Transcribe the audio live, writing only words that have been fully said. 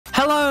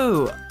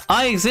Hello!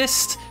 I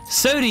exist,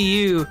 so do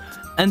you,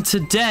 and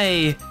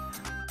today,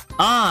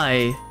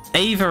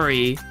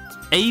 Avery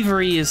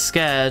is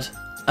scared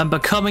and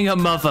becoming a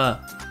mother.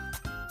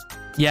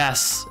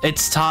 Yes,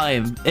 it's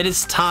time. It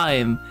is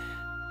time.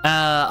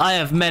 I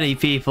have many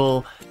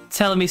people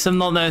telling me some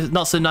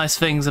not so nice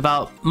things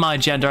about my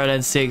gender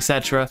identity,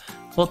 etc.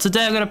 Well,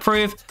 today I'm going to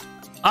prove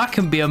I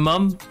can be a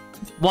mum.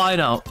 Why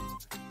not?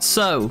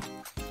 So,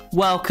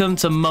 welcome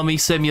to Mummy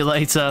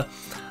Simulator.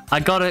 I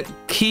got a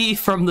key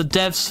from the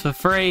devs for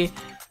free.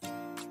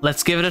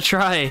 Let's give it a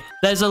try.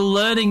 There's a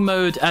learning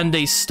mode and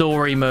a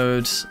story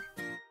mode.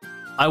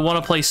 I want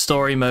to play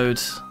story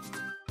mode.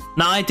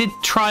 Now, I did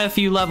try a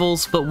few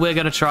levels, but we're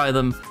going to try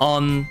them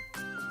on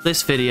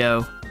this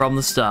video from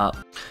the start.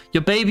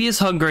 Your baby is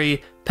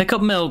hungry. Pick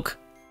up milk,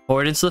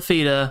 pour it into the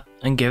feeder,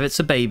 and give it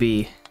to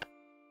baby.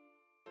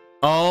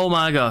 Oh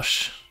my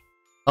gosh.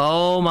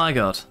 Oh my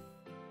god.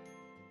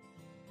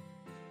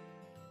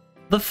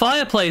 The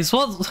fireplace,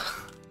 what's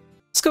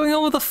going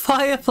on with the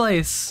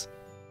fireplace?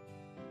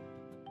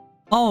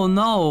 Oh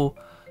no.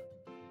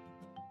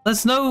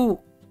 There's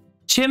no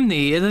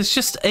chimney, there's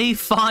just a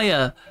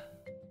fire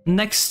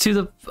next to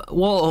the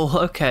wall.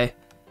 Okay.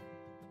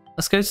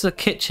 Let's go to the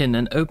kitchen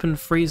and open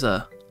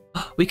freezer.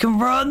 We can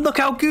run! Look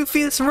how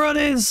goofy this run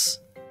is!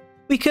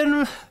 We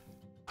can...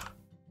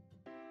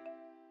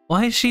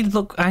 Why does she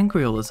look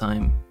angry all the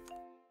time?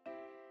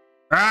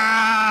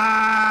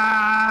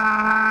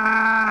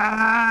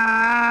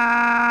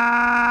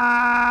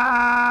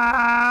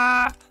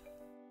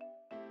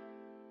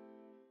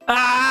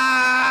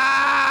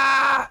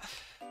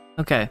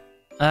 Okay,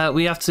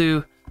 we have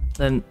to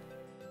then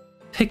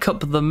pick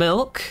up the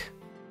milk.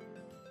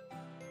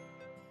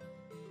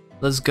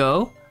 Let's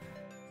go.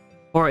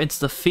 Or it's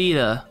the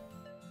feeder.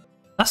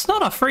 That's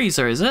not a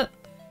freezer, is it?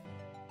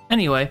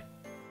 Anyway.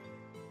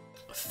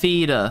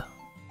 Feeder.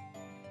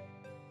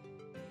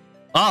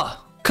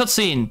 Ah,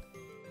 cutscene.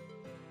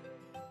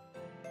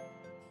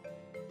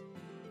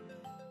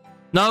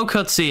 No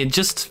cutscene,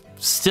 just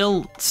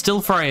still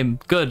frame.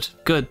 Good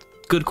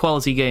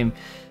quality game.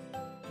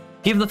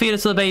 Give the feeder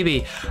to the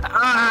baby.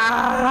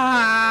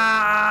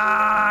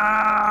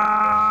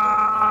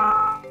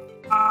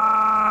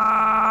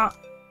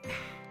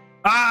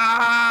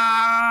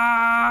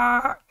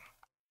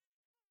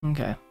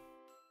 Okay.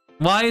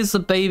 Why has the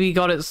baby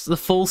got the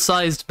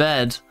full-sized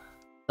bed?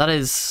 That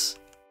is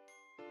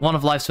one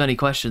of life's many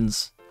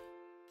questions.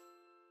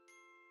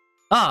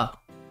 Ah!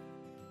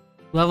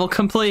 Level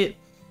complete.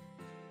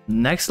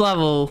 Next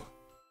level.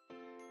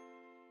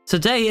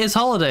 Today is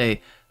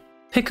holiday.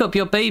 Pick up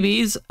your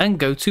babies and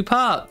go to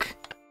park.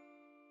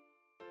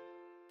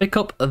 Pick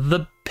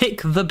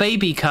the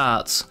baby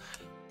carts.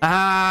 Don't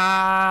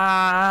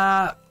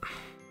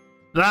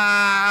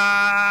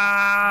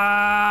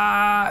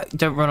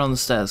run on the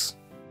stairs.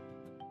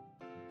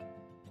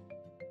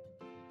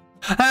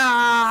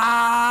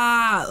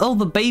 Oh,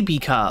 the baby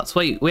carts.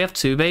 Wait, we have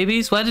two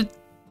babies? Where did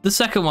the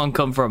second one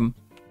come from?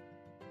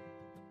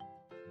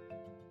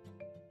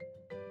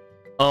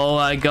 Oh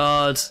my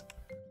god.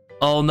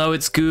 Oh no,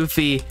 it's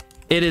Goofy.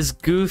 It is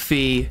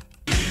Goofy.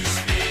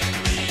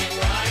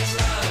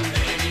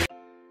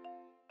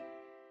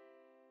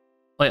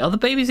 Wait, are the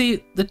babies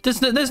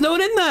there's no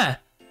one in there!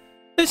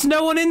 There's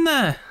no one in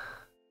there!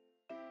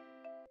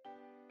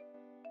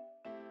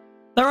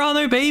 There are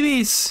no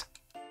babies!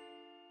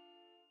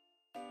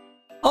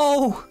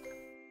 Oh!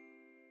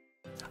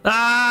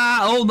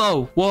 Ah! Oh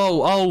no!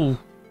 Whoa!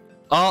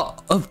 Oh!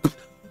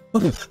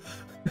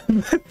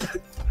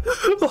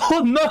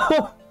 Oh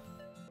no!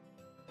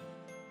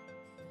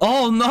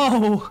 Oh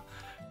no!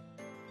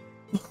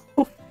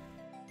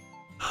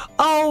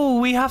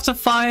 Oh, we have to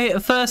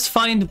first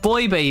find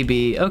boy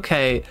baby.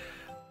 Okay.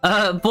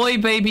 Boy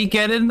baby,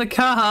 get in the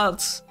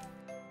cart.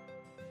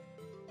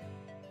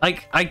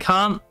 I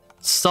can't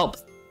stop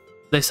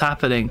this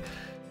happening.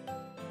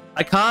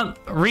 I can't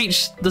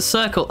reach the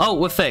circle. Oh,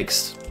 we're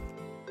fixed.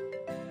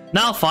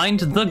 Now find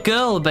the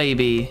girl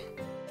baby.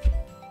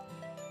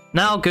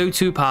 Now go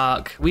to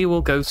park. We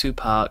will go to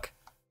park.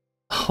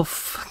 Oh,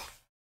 fuck.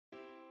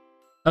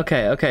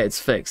 Okay, it's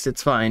fixed.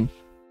 It's fine.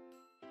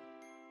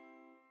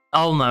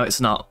 Oh no,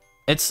 it's not.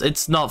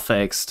 It's not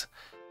fixed.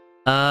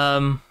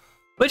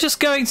 We're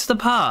just going to the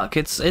park.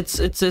 It's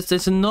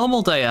a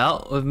normal day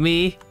out with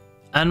me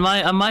and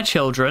my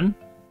children.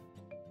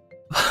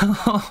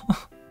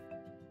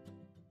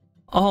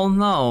 Oh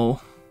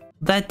no.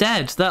 They're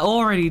dead. They're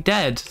already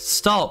dead.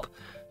 Stop.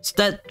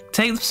 Take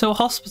them to a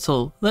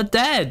hospital. They're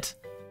dead.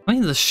 I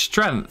mean, the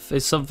strength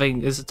is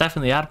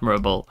definitely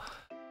admirable.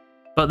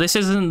 But this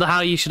isn't how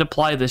you should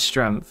apply this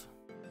strength.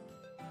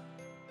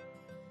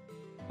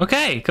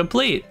 Okay,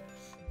 complete.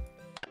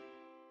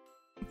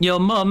 Your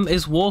mum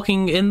is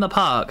walking in the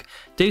park.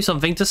 Do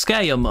something to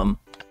scare your mum.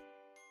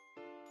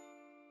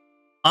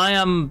 I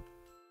am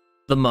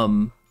the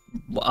mum,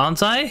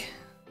 aren't I?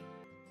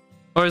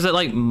 Or is it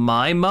like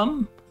my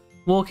mum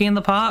walking in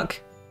the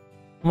park?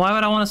 Why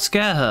would I want to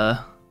scare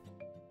her?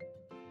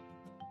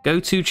 Go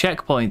to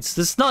checkpoints.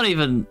 This is not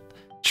even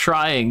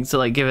trying to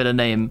like give it a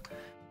name.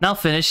 Now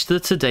finish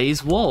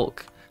today's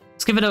walk.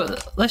 Let's give it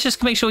a. Let's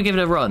just make sure we give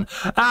it a run.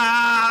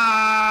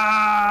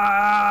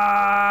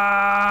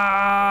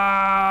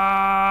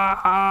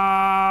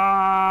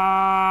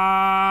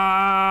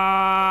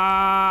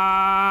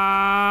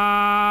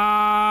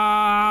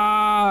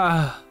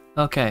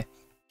 Okay.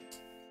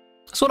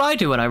 That's what I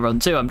do when I run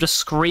too. I'm just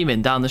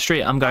screaming down the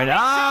street. I'm going, ah!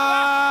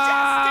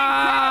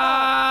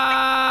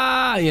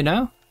 You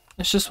know?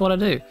 It's just what I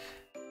do.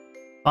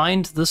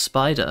 Find the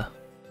spider.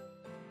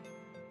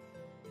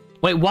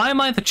 Wait, why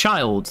am I the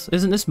child?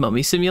 Isn't this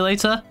Mummy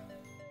Simulator?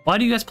 Why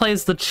do you guys play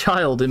as the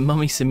child in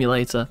Mummy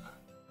Simulator?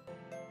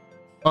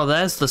 Oh,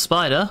 there's the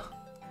spider.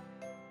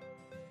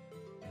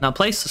 Now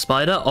place the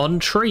spider on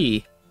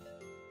tree.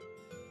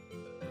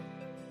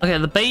 Okay,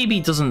 the baby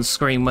doesn't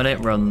scream when it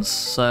runs,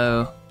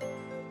 so...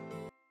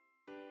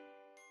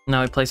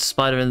 Now we place the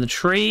spider in the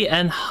tree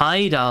and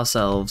hide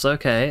ourselves.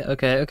 Okay,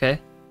 okay,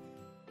 okay.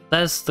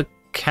 There's the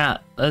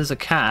cat. There's a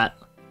cat.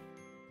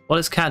 What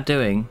is cat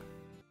doing?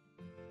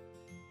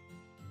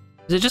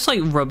 Is it just like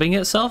rubbing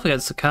itself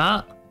against the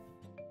cat?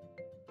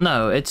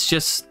 No, it's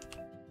just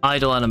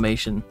idle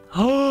animation.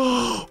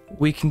 Oh,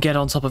 we can get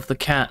on top of the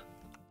cat.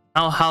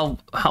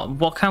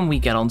 What can we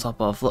get on top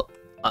of? Look,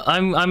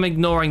 I'm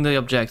ignoring the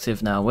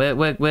objective now.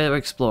 We're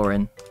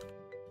exploring.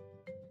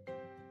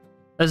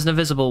 There's an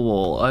invisible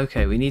wall.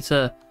 Okay, we need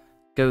to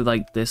go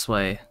like this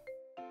way.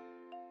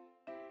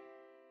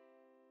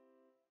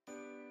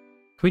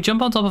 Can we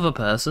jump on top of a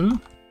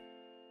person?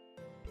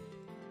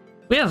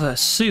 We have a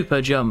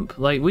super jump.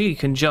 Like, we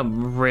can jump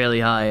really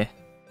high.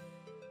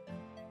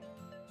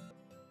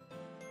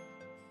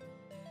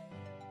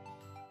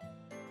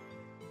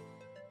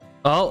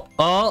 Oh,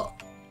 oh!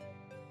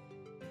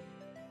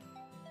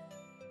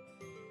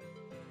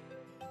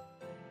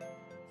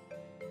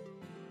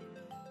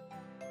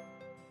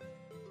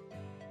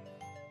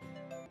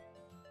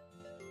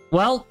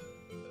 Well,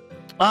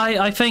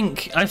 I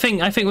think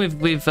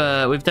we've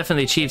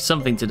definitely achieved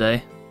something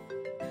today.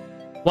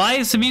 Why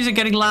is the music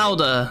getting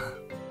louder?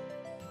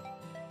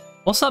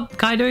 What's that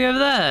guy doing over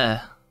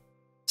there?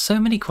 So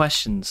many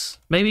questions.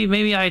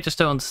 Maybe I just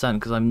don't understand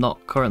because I'm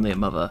not currently a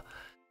mother.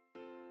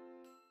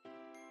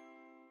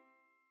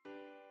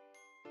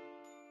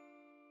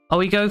 Oh,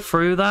 we go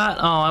through that?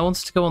 Oh, I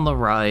wanted to go on the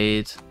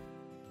ride.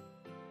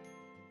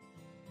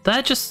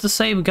 They're just the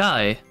same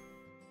guy.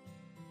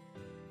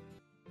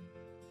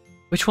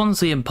 Which one's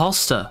the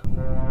imposter?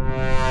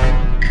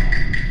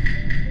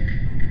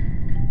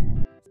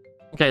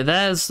 Okay,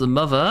 there's the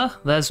mother.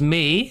 There's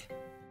me.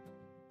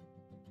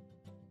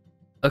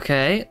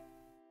 Okay.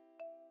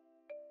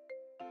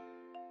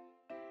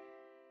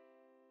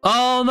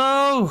 Oh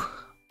no!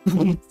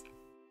 Can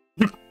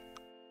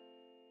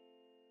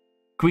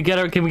we get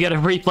a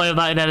replay of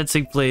that in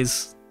editing,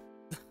 please?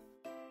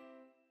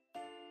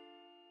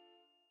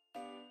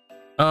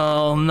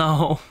 Oh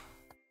no.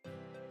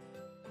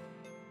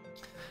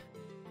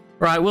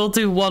 Right, we'll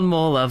do one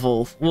more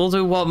level. We'll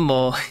do one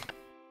more.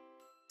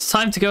 It's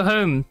time to go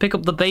home. Pick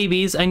up the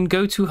babies and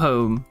go to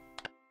home.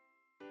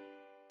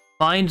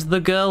 Find the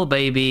girl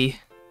baby.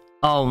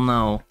 Oh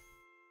no.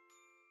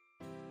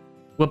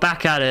 We're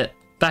back at it.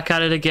 Back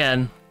at it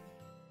again.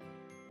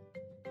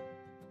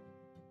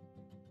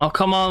 Oh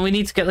come on, we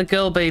need to get the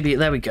girl baby.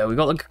 There we go. We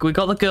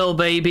got the girl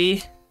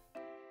baby.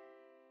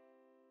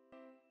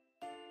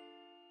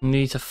 We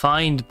need to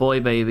find boy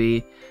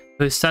baby,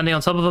 who's standing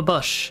on top of a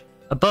bush.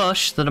 A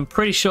bush that I'm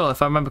pretty sure,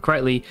 if I remember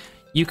correctly,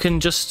 you can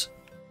just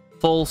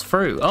fall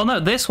through. Oh no,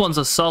 this one's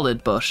a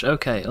solid bush.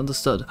 Okay,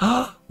 understood.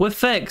 We're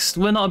fixed.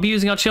 We're not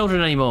abusing our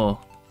children anymore.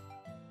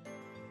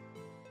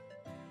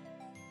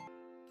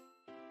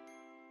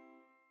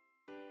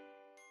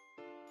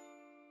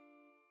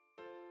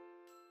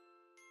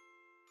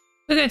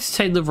 We're going to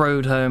take the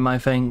road home, I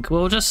think.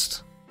 We'll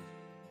just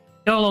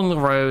go along the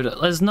road.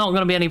 There's not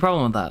going to be any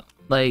problem with that.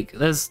 Like,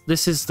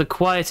 this is the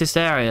quietest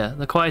area,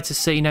 the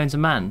quietest city known to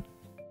man.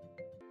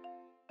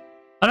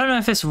 I don't know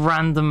if this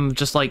random,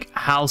 just like,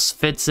 house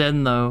fits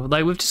in, though.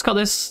 Like, we've just got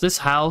this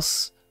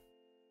house.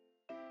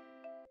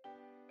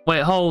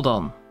 Wait, hold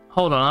on.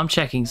 Hold on, I'm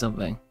checking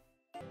something.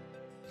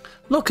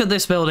 Look at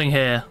this building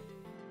here.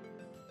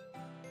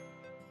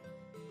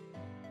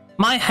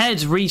 My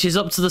head reaches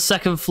up to the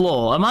second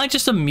floor. Am I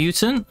just a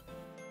mutant?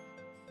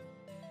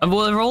 And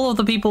were all of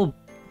the people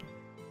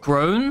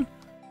grown?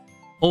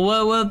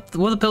 Or were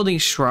the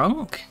buildings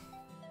shrunk?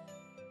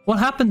 What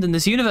happened in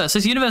this universe?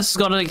 This universe has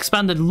got an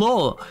expanded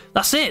lore.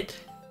 That's it.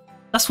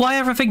 That's why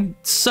everything's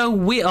so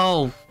weird.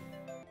 Oh.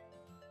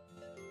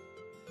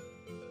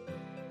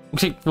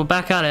 Okay, we're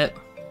back at it.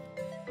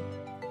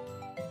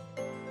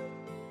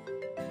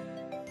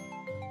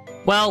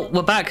 Well,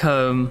 we're back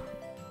home.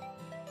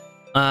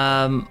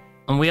 And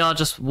we are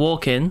just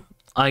walking.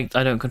 I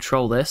don't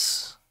control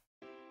this.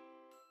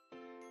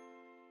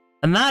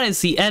 And that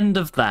is the end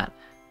of that.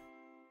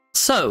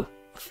 So,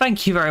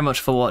 thank you very much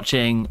for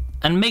watching.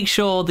 And make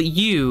sure that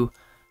you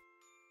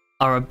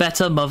are a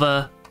better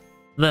mother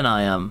than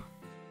I am.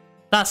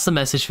 That's the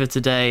message for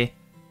today.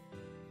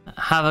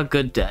 Have a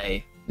good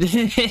day.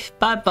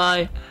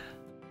 Bye-bye.